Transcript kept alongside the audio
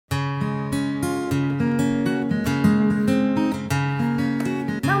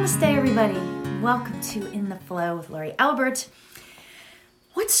Namaste, everybody. Welcome to In the Flow with Lori Albert.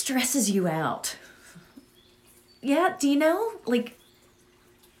 What stresses you out? Yeah, do you know?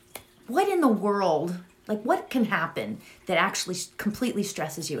 What in the world, what can happen that actually completely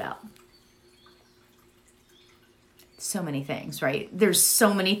stresses you out? So many things, right? There's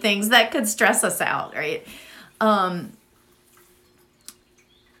so many things that could stress us out, right?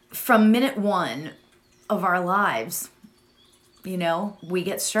 From minute one of our lives, we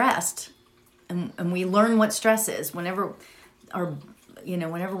get stressed and we learn what stress is. Whenever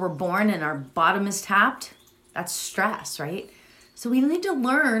we're born and our bottom is tapped, that's stress, right? So we need to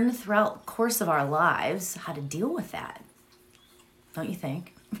learn throughout the course of our lives how to deal with that. Don't you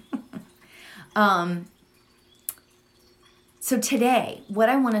think? So today, what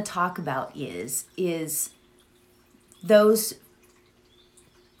I want to talk about is those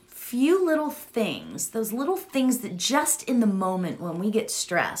few little things, those little things that just in the moment when we get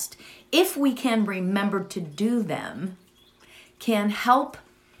stressed, if we can remember to do them, can help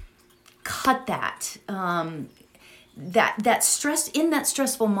cut that stress. In that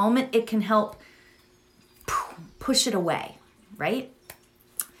stressful moment, it can help push it away, right?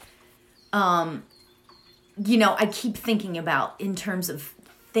 I keep thinking about in terms of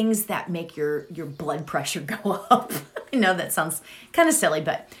things that make your blood pressure go up. I know that sounds kind of silly,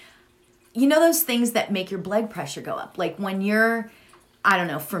 but those things that make your blood pressure go up. Like when you're, I don't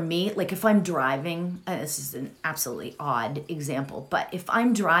know, for me, if I'm driving, this is an absolutely odd example, but if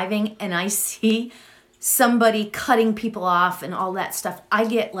I'm driving and I see somebody cutting people off and all that stuff, I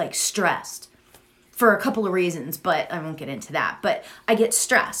get stressed for a couple of reasons, but I won't get into that. But I get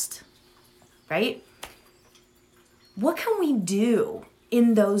stressed, right? What can we do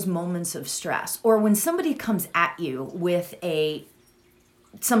in those moments of stress? Or when somebody comes at you with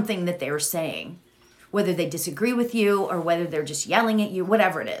something that they're saying, whether they disagree with you or whether they're just yelling at you,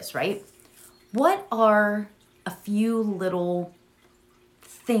 whatever it is, right? What are a few little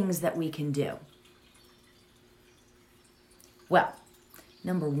things that we can do? Well,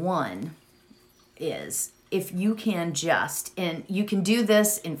 number one is if you can and you can do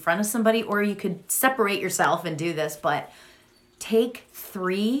this in front of somebody or you could separate yourself and do this, but take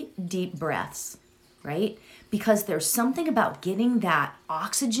 3 deep breaths, right? Because there's something about getting that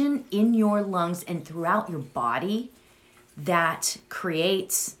oxygen in your lungs and throughout your body that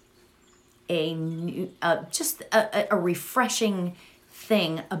creates a refreshing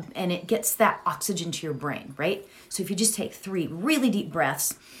thing, and it gets that oxygen to your brain, right? So if you just take 3 really deep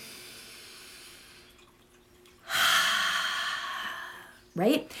breaths,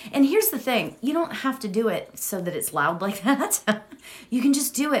 right? And here's the thing, you don't have to do it so that it's loud like that. You can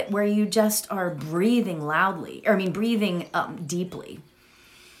just do it where you just are breathing breathing deeply.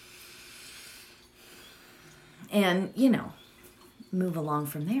 And, move along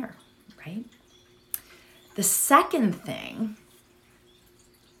from there, right? The second thing,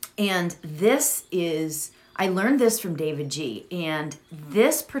 and this is, I learned this from David G., and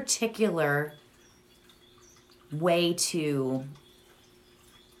this particular way to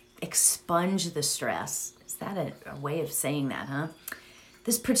expunge the stress, is that a way of saying that, huh?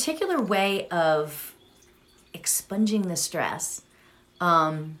 This particular way of expunging the stress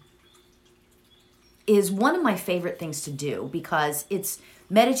is one of my favorite things to do because it's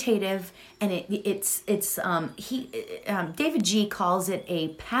meditative and David G. calls it a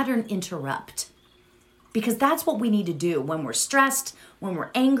pattern interrupt, because that's what we need to do when we're stressed, when we're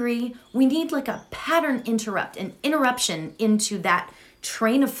angry. We need a pattern interrupt, an interruption into that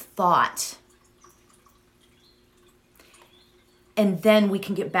train of thought. And then we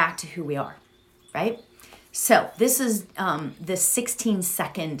can get back to who we are, right? So this is the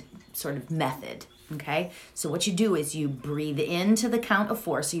 16-second sort of method, okay? So what you do is you breathe into the count of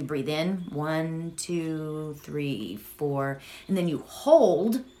 4. So you breathe in 1, 2, 3, 4, and then you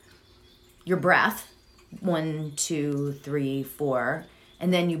hold your breath 1, 2, 3, 4,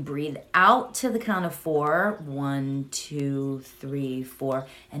 and then you breathe out to the count of 4 1, 2, 3, 4,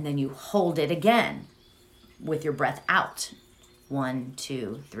 and then you hold it again with your breath out 1,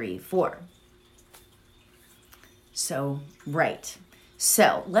 2, 3, 4. So, right.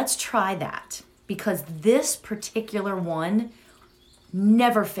 So let's try that, because this particular one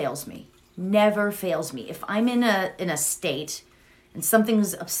never fails me. Never fails me. If I'm in a state and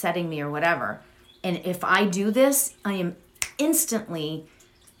something's upsetting me or whatever, and if I do this, I am instantly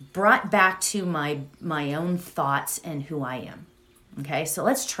brought back to my own thoughts and who I am. Okay, so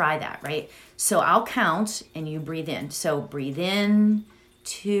let's try that, right? So I'll count and you breathe in. So breathe in,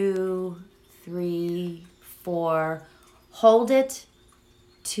 2, 3, 4. Hold it,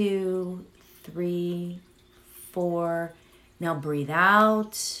 2, 3, 4. Now breathe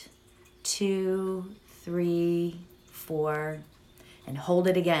out, 2, 3, 4, and hold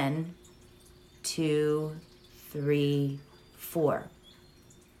it again. 2, 3, 4.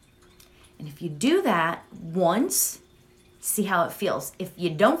 And if you do that once, see how it feels. If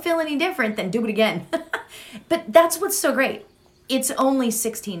you don't feel any different, then do it again. But that's what's so great. It's only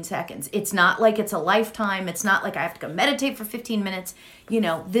 16 seconds. It's not like it's a lifetime. It's not like I have to go meditate for 15 minutes.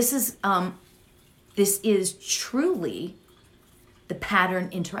 This is truly the pattern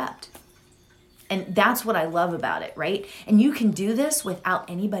interrupt. And that's what I love about it, right? And you can do this without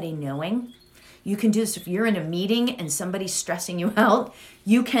anybody knowing. You can do this if you're in a meeting and somebody's stressing you out.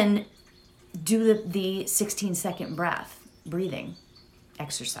 You can do the 16-second breathing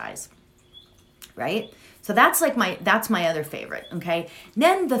exercise, right? So that's my other favorite, okay?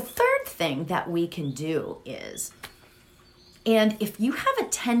 Then the third thing that we can do is, and if you have a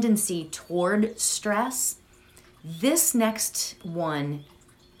tendency toward stress, this next one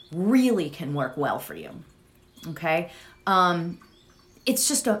really can work well for you, okay?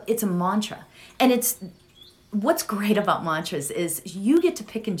 It's a mantra. And what's great about mantras is you get to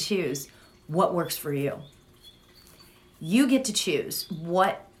pick and choose what works for you. You get to choose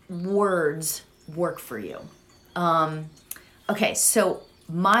what words work for you. Okay, so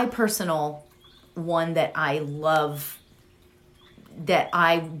my personal one that I love, that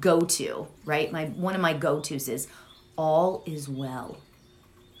I go to, right? One of my go-tos is all is well,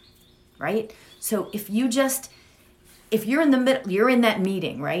 right? So if you're in the middle, you're in that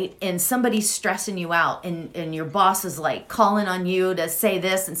meeting, right? And somebody's stressing you out and your boss is like calling on you to say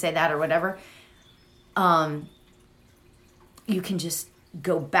this and say that or whatever. You can just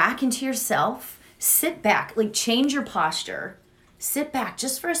go back into yourself, sit back, like change your posture, sit back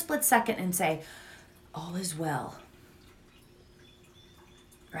just for a split second and say, all is well,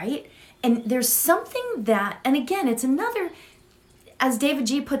 right? And there's something that, and again, it's another, as David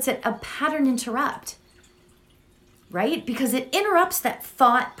G puts it, a pattern interrupt, right? Because it interrupts that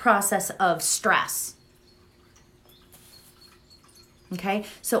thought process of stress. Okay,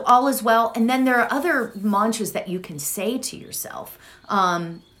 so all is well. And then there are other mantras that you can say to yourself.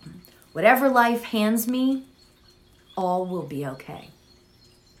 Whatever life hands me, all will be okay.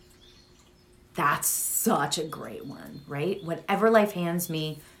 That's such a great one, right? Whatever life hands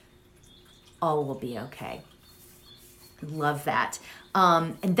me, all will be okay. I love that.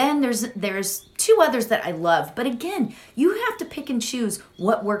 And then there's two others that I love. But again, you have to pick and choose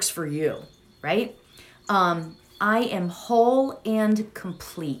what works for you, right? I am whole and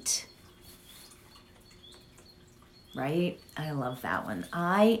complete. Right? I love that one.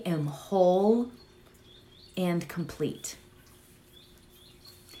 I am whole and complete.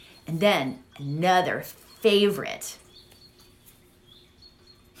 And then another favorite.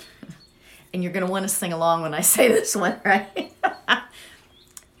 And you're going to want to sing along when I say this one, right?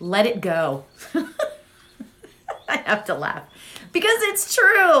 Let it go. I have to laugh because it's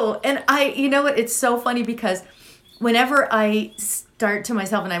true. And you know what? It's so funny because whenever I start to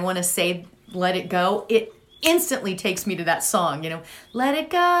myself and I want to say, let it go, it instantly takes me to that song, let it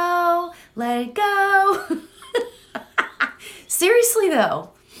go, let it go. Seriously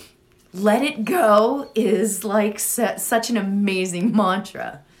though, let it go is like such an amazing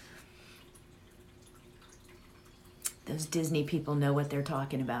mantra. Those Disney people know what they're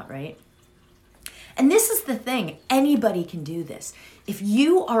talking about, right? And this is the thing, anybody can do this. If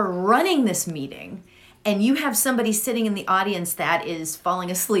you are running this meeting and you have somebody sitting in the audience that is falling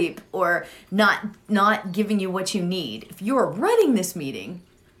asleep or not giving you what you need, if you're running this meeting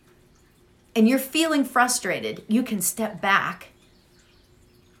and you're feeling frustrated, you can step back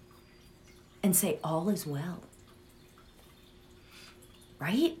and say, all is well.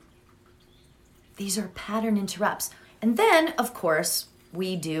 Right? These are pattern interrupts. And then, of course,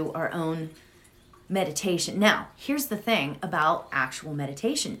 we do our own meditation. Now, here's the thing about actual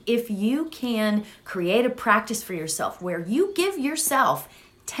meditation. If you can create a practice for yourself where you give yourself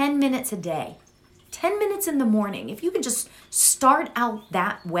 10 minutes a day, 10 minutes in the morning, if you can just start out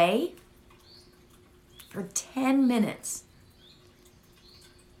that way for 10 minutes,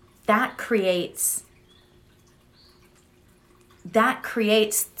 that creates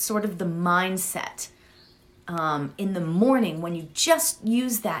sort of the mindset in the morning when you just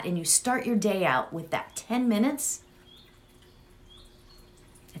use that and you start your day out with that 10 minutes,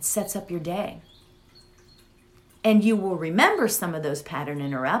 it sets up your day. And you will remember some of those pattern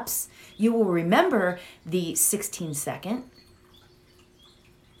interrupts. You will remember the 16-second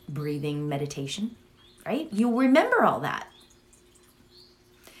breathing meditation, right? You'll remember all that.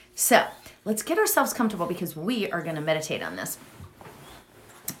 So let's get ourselves comfortable because we are going to meditate on this.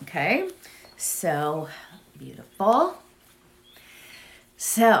 Okay, so beautiful.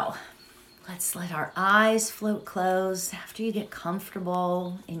 So Let's let our eyes float closed after you get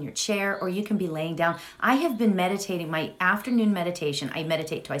comfortable in your chair, or you can be laying down. I have been meditating, my afternoon meditation. I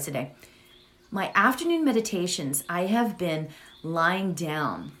meditate twice a day. My afternoon meditations, I have been lying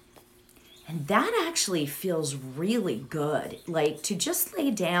down. And that actually feels really good. Like to just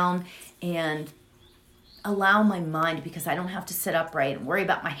lay down and allow my mind, because I don't have to sit upright and worry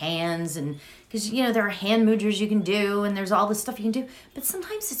about my hands, and because there are hand mudras you can do and there's all this stuff you can do, but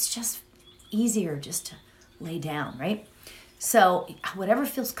sometimes it's just easier just to lay down, right? So whatever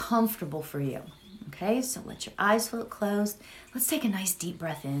feels comfortable for you. Okay, so let your eyes float closed. Let's take a nice deep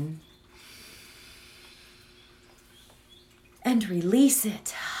breath in and release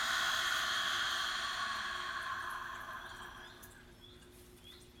it.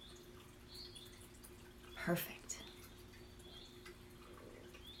 Perfect.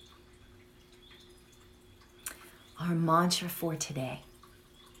 Our mantra for today,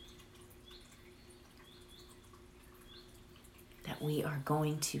 that we are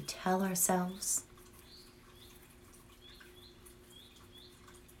going to tell ourselves,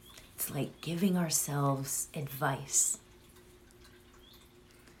 it's like giving ourselves advice.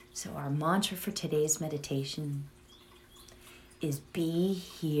 So our mantra for today's meditation is be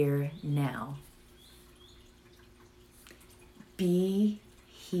here now. Be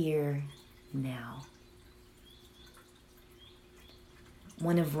here now.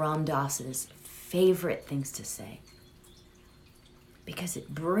 One of Ram Dass's favorite things to say, because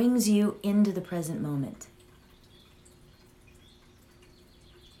it brings you into the present moment.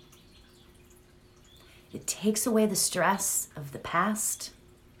 It takes away the stress of the past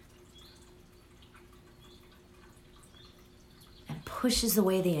and pushes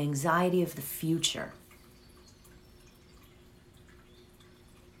away the anxiety of the future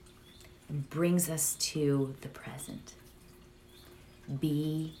and brings us to the present.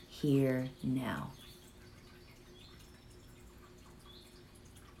 Be here now.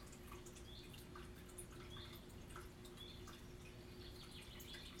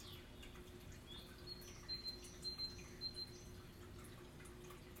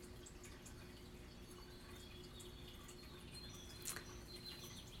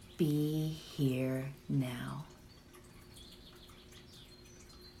 Be here now.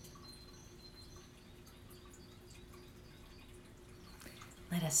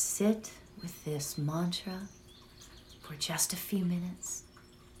 Let us sit with this mantra for just a few minutes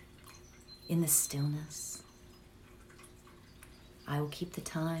in the stillness. I will keep the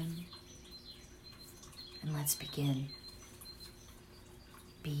time, and let's begin.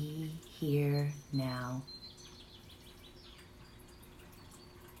 Be here now.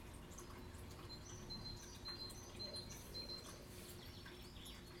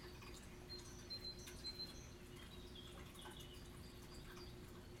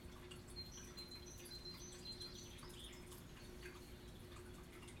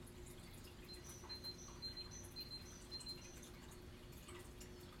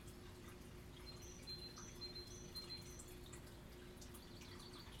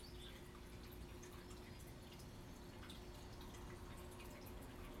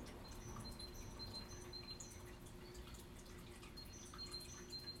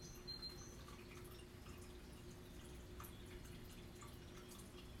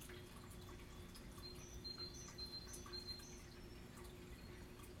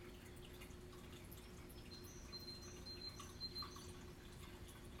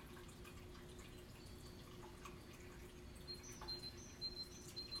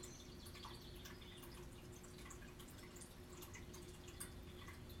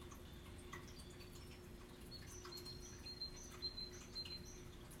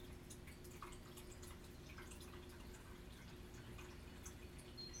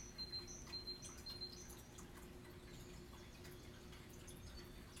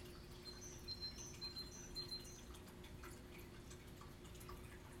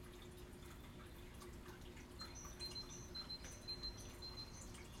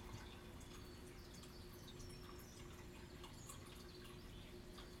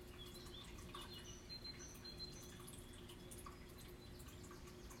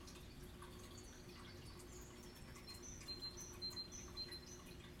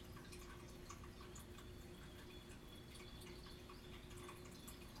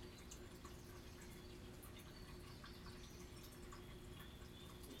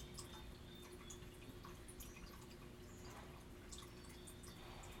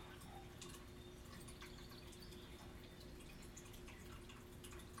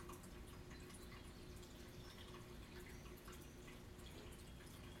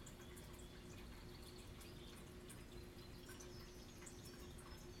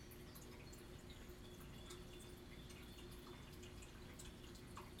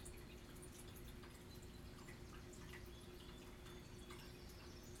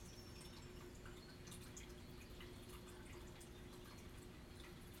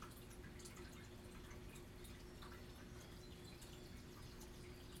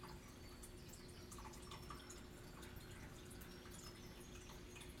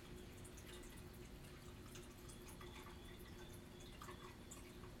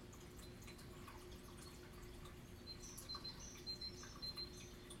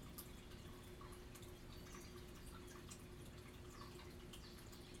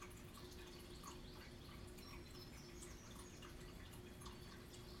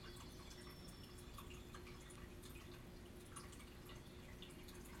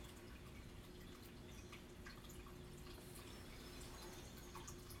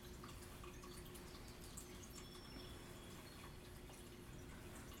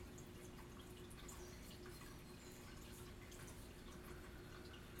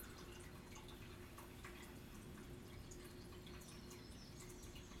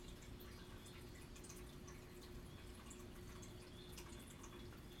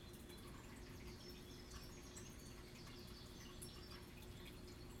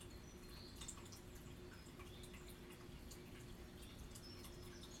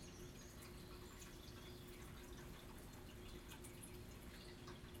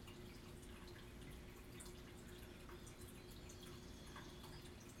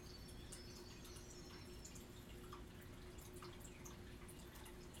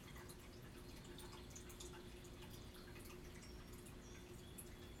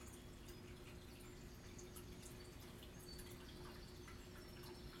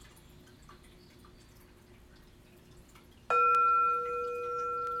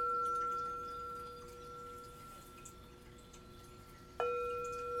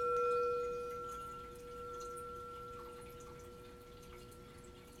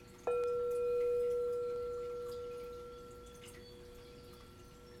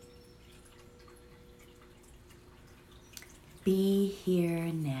 Be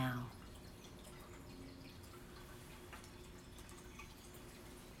here now.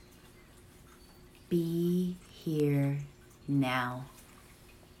 Be here now.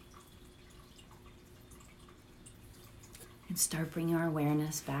 And start bringing our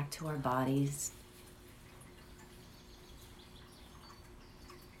awareness back to our bodies.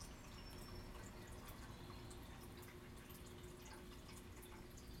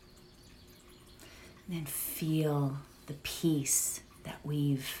 And then feel the peace that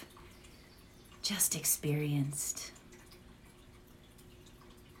we've just experienced.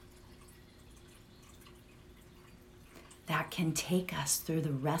 That can take us through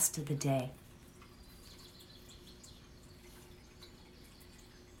the rest of the day.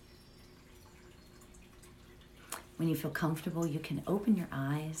 When you feel comfortable, you can open your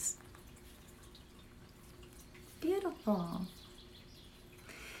eyes. Beautiful.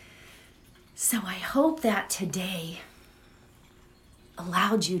 So I hope that today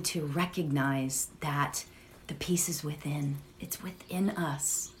allowed you to recognize that the peace is within. It's within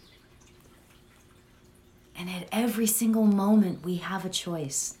us. And at every single moment, we have a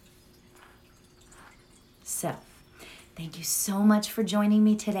choice. So, thank you so much for joining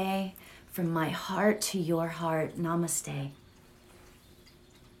me today. From my heart to your heart, namaste.